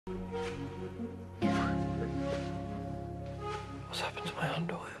What's happened to my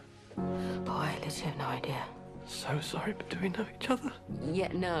underwear? Oh, I literally have no idea. So sorry, but do we know each other?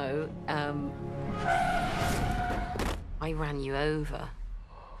 Yeah, no, I ran you over.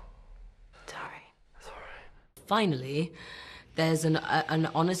 Sorry. Sorry. Finally, there's an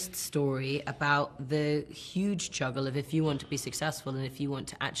honest story about the huge juggle of if you want to be successful and if you want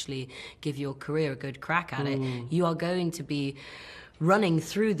to actually give your career a good crack at it, you are going to be running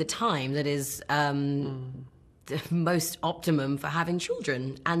through the time that is the most optimum for having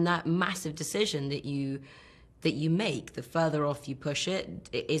children. And that massive decision that you make, the further off you push it,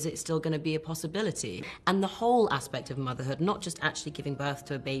 is it still going to be a possibility? And the whole aspect of motherhood, not just actually giving birth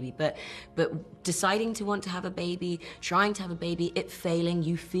to a baby, but deciding to want to have a baby, trying to have a baby, it failing,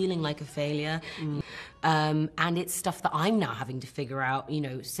 you feeling like a failure. And it's stuff that I'm now having to figure out, you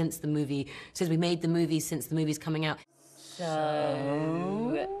know, since we made the movie, since the movie's coming out.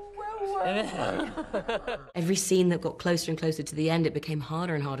 So... Every scene that got closer and closer to the end, it became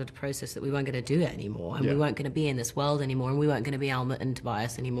harder and harder to process that we weren't going to do it anymore, and we weren't going to be in this world anymore, and we weren't going to be Alma and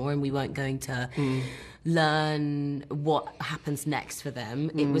Tobias anymore, and we weren't going to learn what happens next for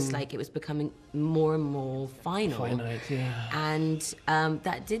them. It was like it was becoming more and more final. Finite, yeah. And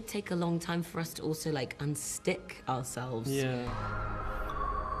that did take a long time for us to also like unstick ourselves. Yeah.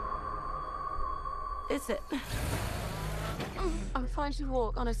 Is it? I'm fine to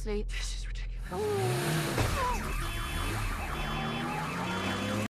walk, honestly. This is ridiculous. Oh.